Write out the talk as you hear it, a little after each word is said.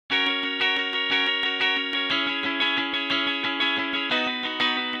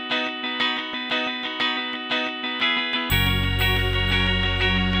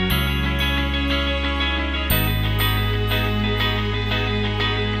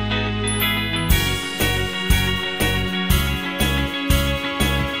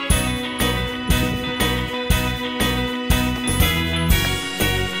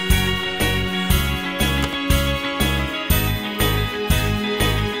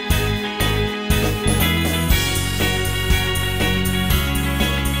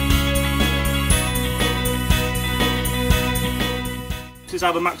is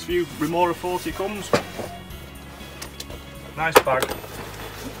how the Maxview Remora 40 comes. Nice bag.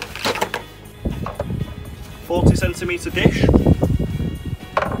 40cm dish.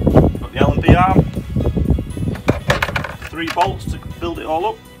 Got the L&B arm. 3 bolts to build it all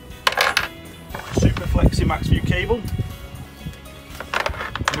up. Super flexy Maxview cable.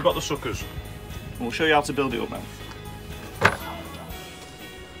 And we've got the suckers. And we'll show you how to build it up now.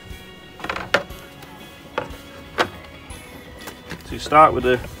 So you start with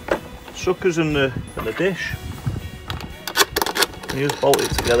the suckers and the dish. And you just bolt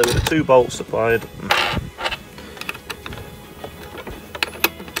it together with the 2 bolts supplied.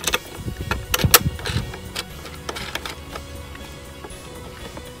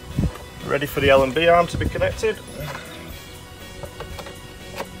 Ready for the L&B arm to be connected.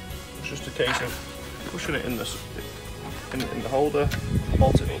 It's just a case of pushing it in the holder,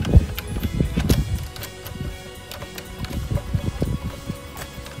 bolt it up.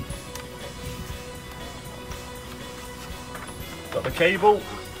 Got the cable,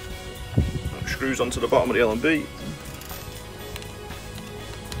 that screws onto the bottom of the L&B.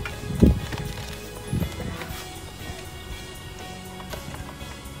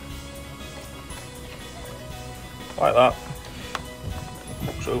 Like that,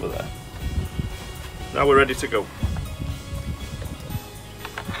 hooks over there. Now we're ready to go.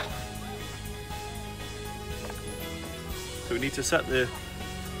 So we need to set the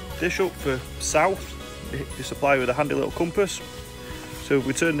dish up for south. You supply with a handy little compass. So if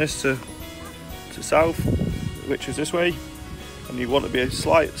we turn this to south, which is this way, and you want to be a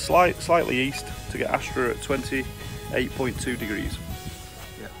slightly east to get Astra at 28.2 degrees.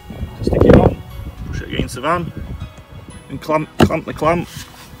 Yeah. Stick it on, push it against the van, and clamp the clamp.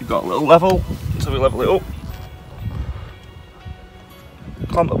 You've got a little level, so we level it up.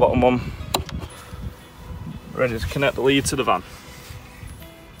 Clamp the bottom on. Ready to connect the lead to the van.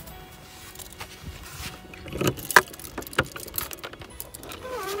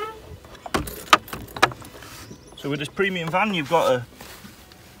 So with this premium van, you've got a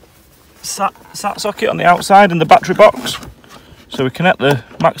sat socket on the outside and the battery box. So we connect the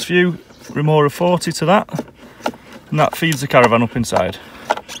Maxview Remora 40 to that, and that feeds the caravan up inside.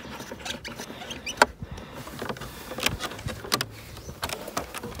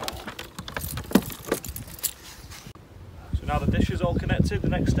 So now the dish is all connected, the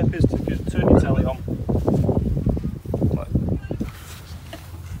next step is to just turn your telly on.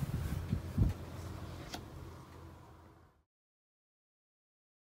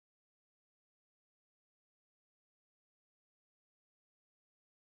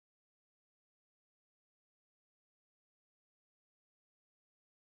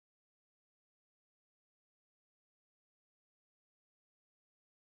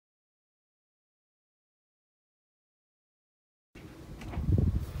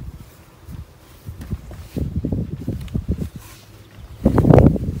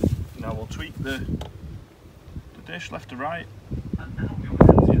 Now we'll tweak the dish left to right until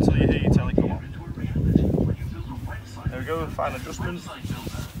you hear your telly come on. There we go, fine adjustment.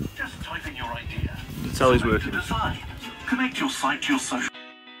 Just type in your idea. The telly's working. Connect your site to your social.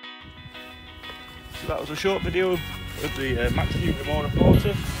 So that was a short video of the Maxview Remora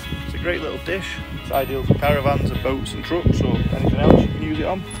 40. It's a great little dish. It's ideal for caravans and boats and trucks or anything else you can use it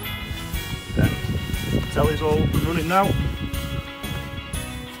on. Then the telly's all running now.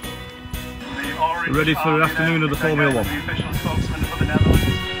 We're ready for the afternoon of the Formula 1.